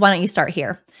 well, why don't you start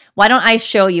here? Why don't I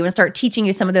show you and start teaching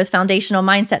you some of those foundational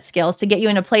mindset skills to get you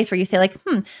in a place where you say like,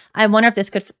 I wonder if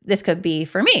this could be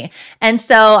for me. And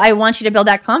so I want you to build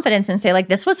that confidence and say like,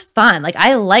 this was fun. Like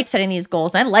I like setting these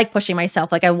goals and I like pushing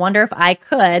myself. Like I wonder if I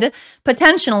could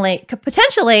potentially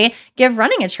give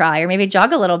running a try, or maybe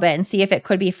jog a little bit and see if it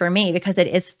could be for me, because it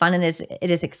is fun and it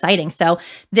is exciting. So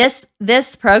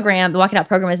this program, the Walk It Out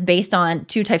program, is based on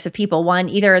 2 types of people. One,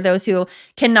 either those who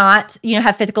cannot,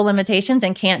 have physical limitations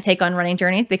and can't take on running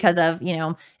journeys because of,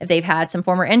 if they've had some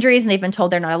former injuries and they've been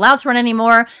told they're not allowed to run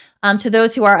anymore, to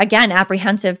those who are, again,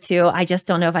 apprehensive to, I just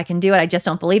don't know if I can do it. I just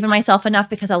don't believe in myself enough,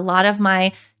 because a lot of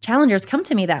my challengers come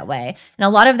to me that way. And a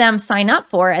lot of them sign up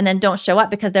for it and then don't show up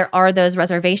because there are those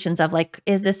reservations of like,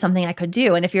 is this something I could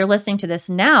do? And if you're listening to this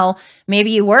now,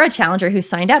 maybe you were a challenger who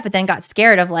signed up, but then got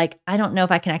scared of like, I don't know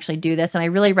if I can actually do this. Am I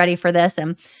really ready for this?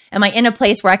 And am I in a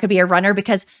place where I could be a runner?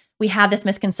 Because we have this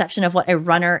misconception of what a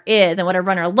runner is and what a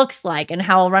runner looks like and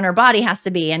how a runner body has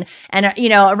to be and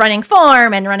a running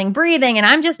form and running breathing. And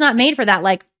I'm just not made for that.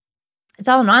 Like, it's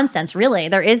all nonsense, really.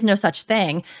 There is no such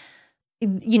thing.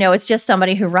 It's just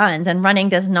somebody who runs, and running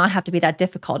does not have to be that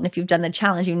difficult. And if you've done the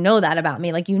challenge, you know that about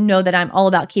me. Like, that I'm all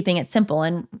about keeping it simple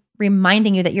and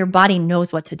reminding you that your body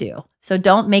knows what to do. So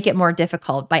don't make it more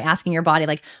difficult by asking your body,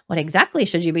 like, what exactly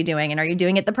should you be doing? And are you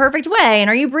doing it the perfect way? And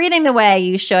are you breathing the way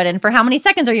you should? And for how many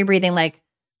seconds are you breathing? Like,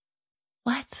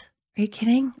 what? Are you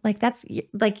kidding? Like, that's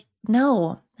like,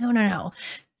 no.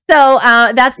 So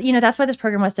that's why this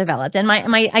program was developed. And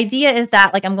my idea is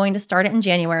that like I'm going to start it in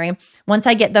January. Once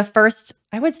I get the first,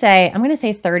 I'm going to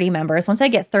say 30 members. Once I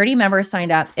get 30 members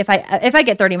signed up, if I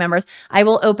get 30 members, I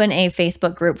will open a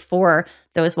Facebook group for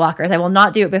those walkers. I will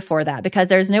not do it before that, because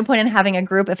there's no point in having a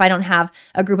group if I don't have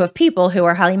a group of people who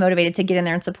are highly motivated to get in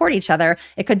there and support each other.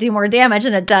 It could do more damage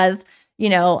than it does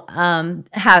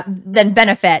have then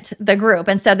benefit the group.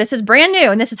 And so this is brand new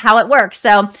and this is how it works.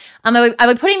 So I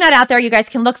would putting that out there. You guys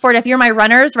can look for it. If you're my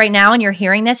runners right now and you're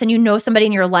hearing this and you know somebody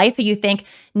in your life who you think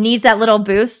needs that little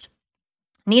boost,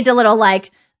 needs a little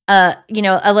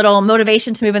a little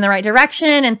motivation to move in the right direction,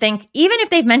 and think, even if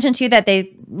they've mentioned to you that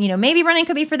they, maybe running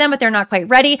could be for them, but they're not quite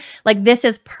ready, like this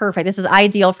is perfect. This is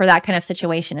ideal for that kind of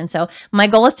situation. And so my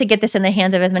goal is to get this in the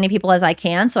hands of as many people as I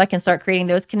can, so I can start creating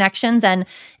those connections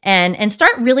and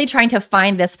start really trying to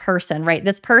find this person, right?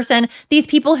 This person, these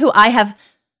people who I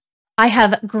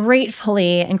have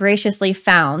gratefully and graciously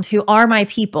found, who are my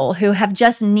people, who have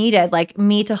just needed like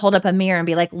me to hold up a mirror and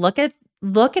be like, look at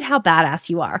how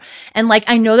badass you are. And like,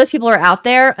 I know those people are out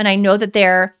there and I know that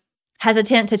they're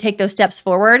hesitant to take those steps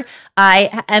forward.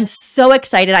 I am so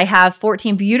excited. I have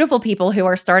 14 beautiful people who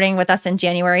are starting with us in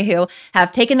January who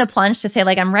have taken the plunge to say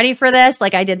like, I'm ready for this.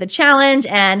 Like I did the challenge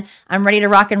and I'm ready to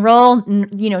rock and roll,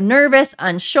 nervous,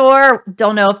 unsure,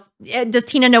 don't know does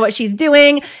Tina know what she's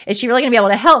doing? Is she really gonna be able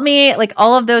to help me? Like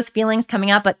all of those feelings coming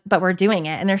up, but we're doing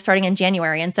it and they're starting in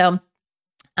January. And so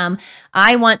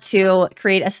I want to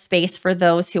create a space for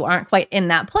those who aren't quite in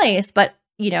that place, but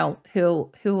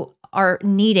who are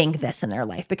needing this in their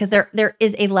life, because there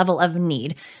is a level of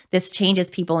need. This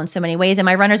changes people in so many ways. And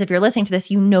my runners, if you're listening to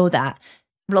this, you know that.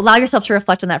 Allow yourself to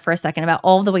reflect on that for a second about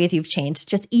all the ways you've changed,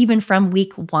 just even from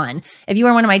week 1. If you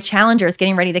are one of my challengers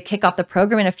getting ready to kick off the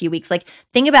program in a few weeks, like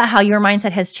think about how your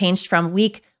mindset has changed from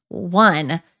week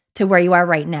 1 to where you are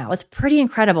right now. It's pretty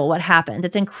incredible what happens.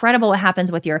 It's incredible what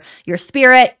happens with your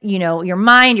spirit, your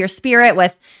mind, your spirit,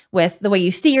 with the way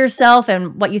you see yourself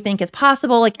and what you think is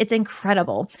possible. Like it's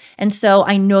incredible. And so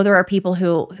I know there are people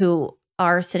who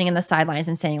are sitting in the sidelines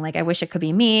and saying like, I wish it could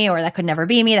be me, or that could never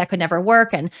be me, that could never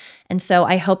work. And so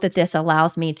I hope that this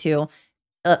allows me to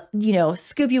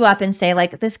scoop you up and say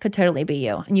like, this could totally be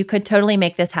you and you could totally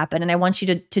make this happen. And I want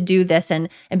you to do this and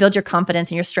build your confidence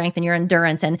and your strength and your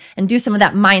endurance and do some of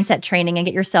that mindset training and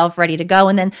get yourself ready to go.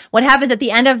 And then what happens at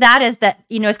the end of that is that,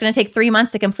 it's going to take 3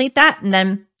 months to complete that. And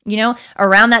then,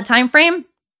 around that time frame,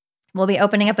 we'll be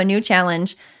opening up a new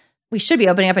challenge. We should be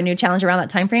opening up a new challenge around that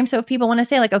time frame. So if people want to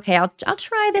say like, okay, I'll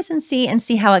try this and see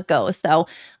how it goes. So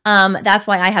that's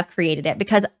why I have created it,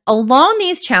 because along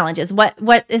these challenges,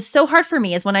 what is so hard for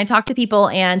me is when I talk to people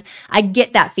and I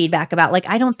get that feedback about like,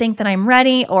 I don't think that I'm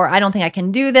ready, or I don't think I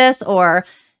can do this, or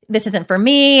this isn't for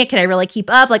me. Can I really keep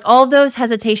up? Like all those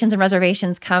hesitations and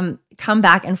reservations come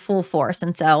back in full force.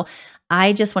 And so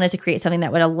I just wanted to create something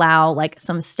that would allow like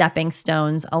some stepping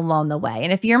stones along the way.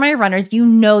 And if you're my runners, you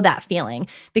know that feeling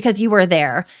because you were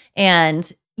there. And,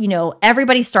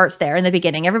 everybody starts there in the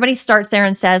beginning. Everybody starts there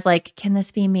and says like, can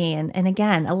this be me? And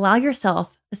again, allow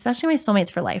yourself, especially my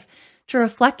soulmates for life, to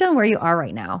reflect on where you are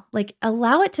right now. Like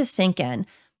allow it to sink in.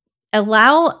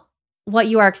 Allow what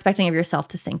you are expecting of yourself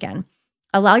to sink in.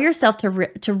 Allow yourself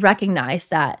to recognize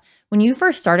that when you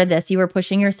first started this, you were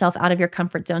pushing yourself out of your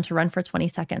comfort zone to run for 20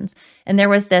 seconds. And there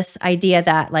was this idea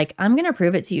that like, I'm going to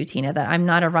prove it to you, Tina, that I'm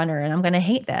not a runner and I'm going to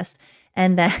hate this.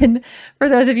 And then for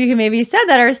those of you who maybe said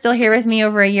that are still here with me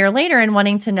over a year later and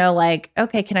wanting to know like,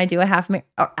 okay, can I do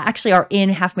are in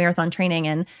half marathon training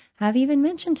and have even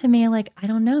mentioned to me like, I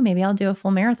don't know, maybe I'll do a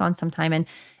full marathon sometime. And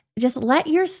just let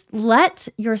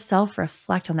yourself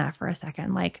reflect on that for a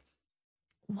second. Like,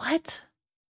 what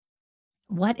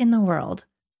in the world?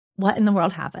 What in the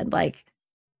world happened? Like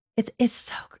it's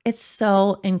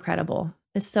so incredible.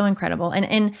 It's so incredible.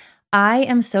 And I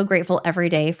am so grateful every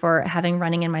day for having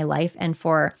running in my life and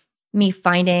for me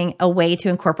finding a way to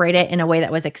incorporate it in a way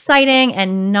that was exciting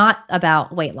and not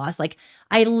about weight loss. Like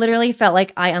I literally felt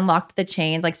like I unlocked the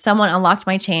chains, like someone unlocked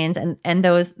my chains and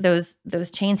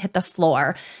those chains hit the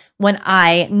floor when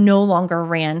I no longer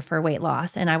ran for weight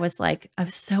loss. And I was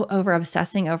so over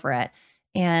obsessing over it.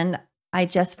 And I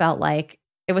just felt like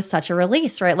it was such a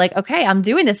release, right? Like, okay, I'm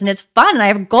doing this and it's fun and I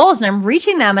have goals and I'm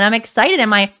reaching them and I'm excited and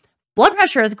my blood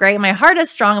pressure is great and my heart is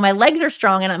strong and my legs are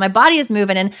strong and my body is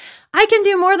moving and I can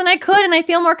do more than I could and I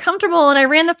feel more comfortable and I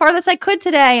ran the farthest I could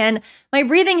today and my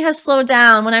breathing has slowed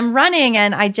down when I'm running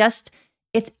and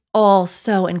it's all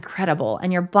so incredible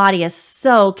and your body is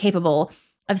so capable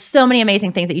of so many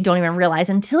amazing things that you don't even realize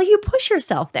until you push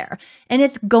yourself there. And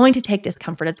it's going to take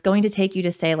discomfort. It's going to take you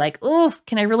to say like, oh,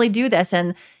 can I really do this?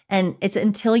 And it's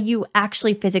until you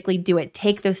actually physically do it,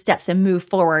 take those steps and move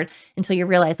forward until you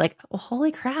realize like, oh,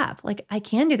 holy crap, like I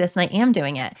can do this and I am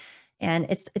doing it. And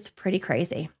it's pretty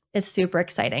crazy. It's super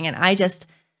exciting. And I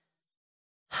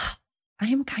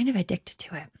am kind of addicted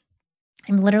to it.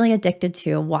 I'm literally addicted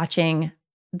to watching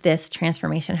this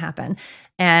transformation happen.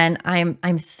 And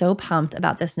I'm so pumped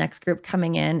about this next group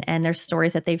coming in and their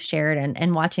stories that they've shared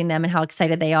and watching them and how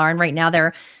excited they are. And right now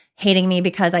they're hating me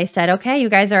because I said, okay, you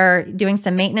guys are doing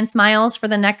some maintenance miles for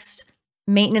the next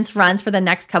maintenance runs for the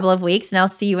next couple of weeks, and I'll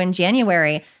see you in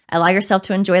January. Allow yourself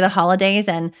to enjoy the holidays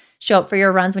and show up for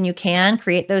your runs when you can,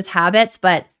 create those habits,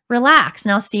 but relax,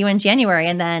 and I'll see you in January.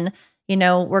 And then,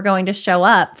 we're going to show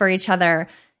up for each other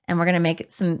and we're going to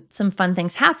make some fun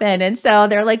things happen. And so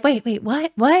they're like, wait,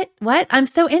 what? I'm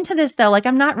so into this though. Like,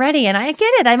 I'm not ready. And I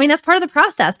get it. I mean, that's part of the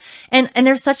process. And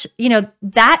there's such,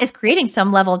 that is creating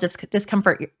some level of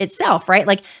discomfort itself, right?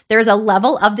 Like there's a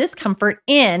level of discomfort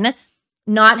in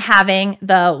not having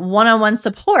the one-on-one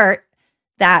support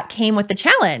that came with the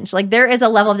challenge. Like there is a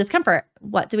level of discomfort.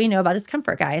 What do we know about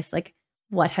discomfort, guys? Like,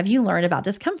 what have you learned about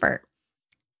discomfort?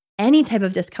 Any type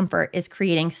of discomfort is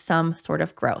creating some sort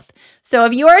of growth. So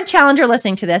if you're a challenger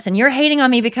listening to this and you're hating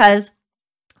on me because,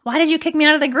 why did you kick me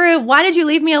out of the group? Why did you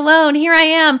leave me alone? Here I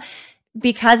am.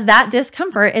 Because that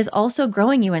discomfort is also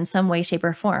growing you in some way, shape,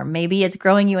 or form. Maybe it's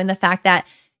growing you in the fact that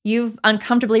you've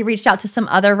uncomfortably reached out to some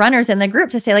other runners in the group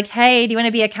to say like, hey, do you want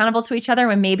to be accountable to each other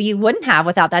when maybe you wouldn't have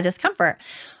without that discomfort?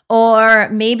 Or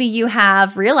maybe you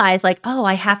have realized like, oh,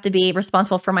 I have to be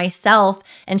responsible for myself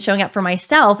and showing up for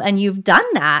myself. And you've done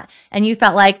that. And you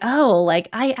felt like, oh, like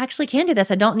I actually can do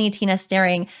this. I don't need Tina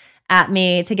staring at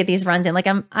me to get these runs in. Like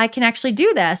I can actually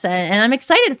do this and I'm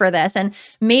excited for this. And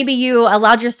maybe you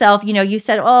allowed yourself, you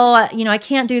said, oh, I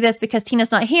can't do this because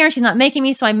Tina's not here. She's not making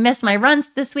me. So I miss my runs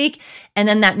this week. And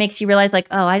then that makes you realize like,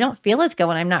 oh, I don't feel as good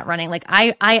when I'm not running. Like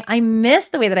I miss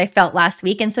the way that I felt last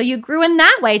week. And so you grew in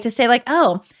that way to say like,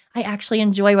 oh, I actually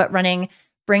enjoy what running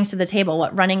brings to the table,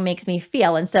 what running makes me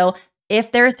feel. And so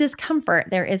if there's discomfort,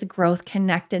 there is growth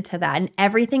connected to that. And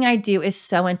everything I do is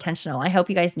so intentional. I hope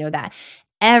you guys know that.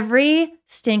 Every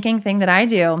stinking thing that I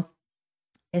do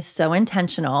is so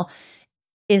intentional,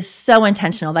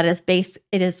 that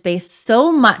it is based so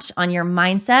much on your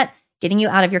mindset, getting you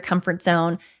out of your comfort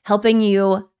zone, helping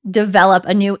you develop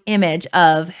a new image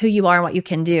of who you are and what you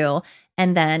can do,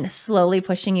 and then slowly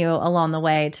pushing you along the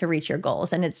way to reach your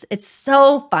goals. And it's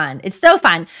so fun. It's so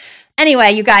fun.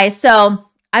 Anyway, you guys, so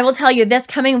I will tell you this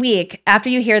coming week, after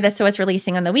you hear this, so it's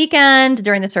releasing on the weekend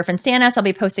during the Surf and Santa, so I'll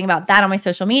be posting about that on my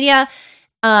social media.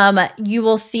 You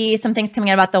will see some things coming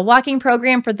out about the walking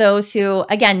program for those who,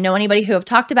 again, know anybody who have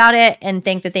talked about it and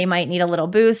think that they might need a little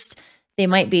boost. They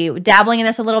might be dabbling in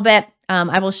this a little bit.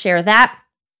 I will share that.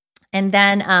 And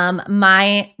then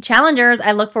my challengers,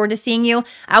 I look forward to seeing you.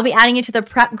 I'll be adding you to the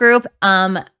prep group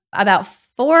about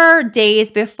 4 days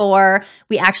before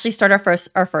we actually start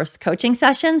our first coaching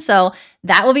session. So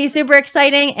that will be super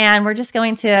exciting. And we're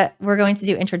going to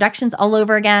do introductions all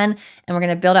over again. And we're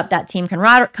going to build up that team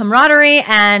camaraderie,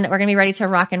 and we're going to be ready to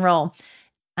rock and roll.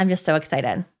 I'm just so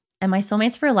excited. And my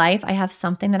Soulmates for Life, I have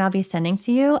something that I'll be sending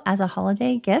to you as a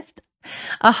holiday gift.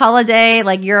 A holiday,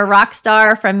 like you're a rock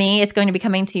star from me. It's going to be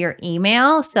coming to your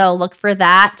email. So look for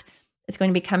that. It's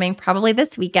going to be coming probably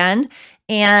this weekend.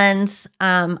 And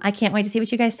I can't wait to see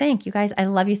what you guys think. You guys, I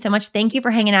love you so much. Thank you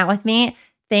for hanging out with me.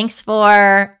 Thanks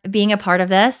for being a part of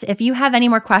this. If you have any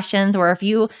more questions, or if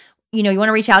you want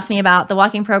to reach out to me about the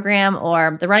walking program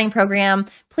or the running program,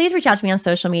 please reach out to me on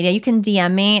social media. You can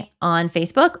DM me on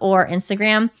Facebook or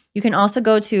Instagram. You can also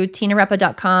go to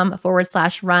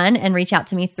tinarepa.com/run and reach out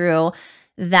to me through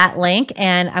that link.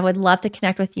 And I would love to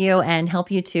connect with you and help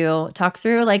you to talk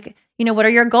through what are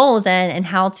your goals and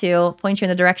how to point you in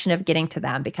the direction of getting to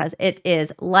them, because it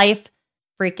is life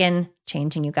freaking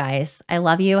changing, you guys. I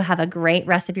love you. Have a great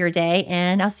rest of your day,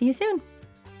 and I'll see you soon.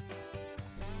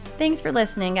 Thanks for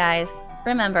listening, guys.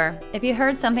 Remember, if you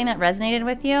heard something that resonated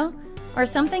with you or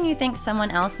something you think someone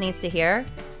else needs to hear,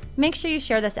 make sure you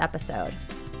share this episode.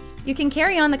 You can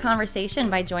carry on the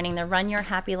conversation by joining the Run Your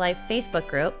Happy Life Facebook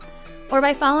group or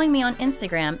by following me on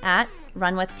Instagram at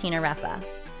RunWithTinaRepa.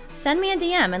 Send me a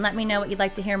DM and let me know what you'd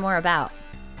like to hear more about.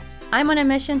 I'm on a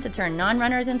mission to turn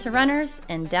non-runners into runners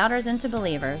and doubters into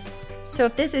believers. So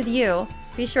if this is you,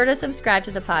 be sure to subscribe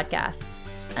to the podcast.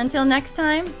 Until next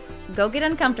time, go get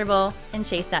uncomfortable and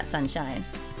chase that sunshine.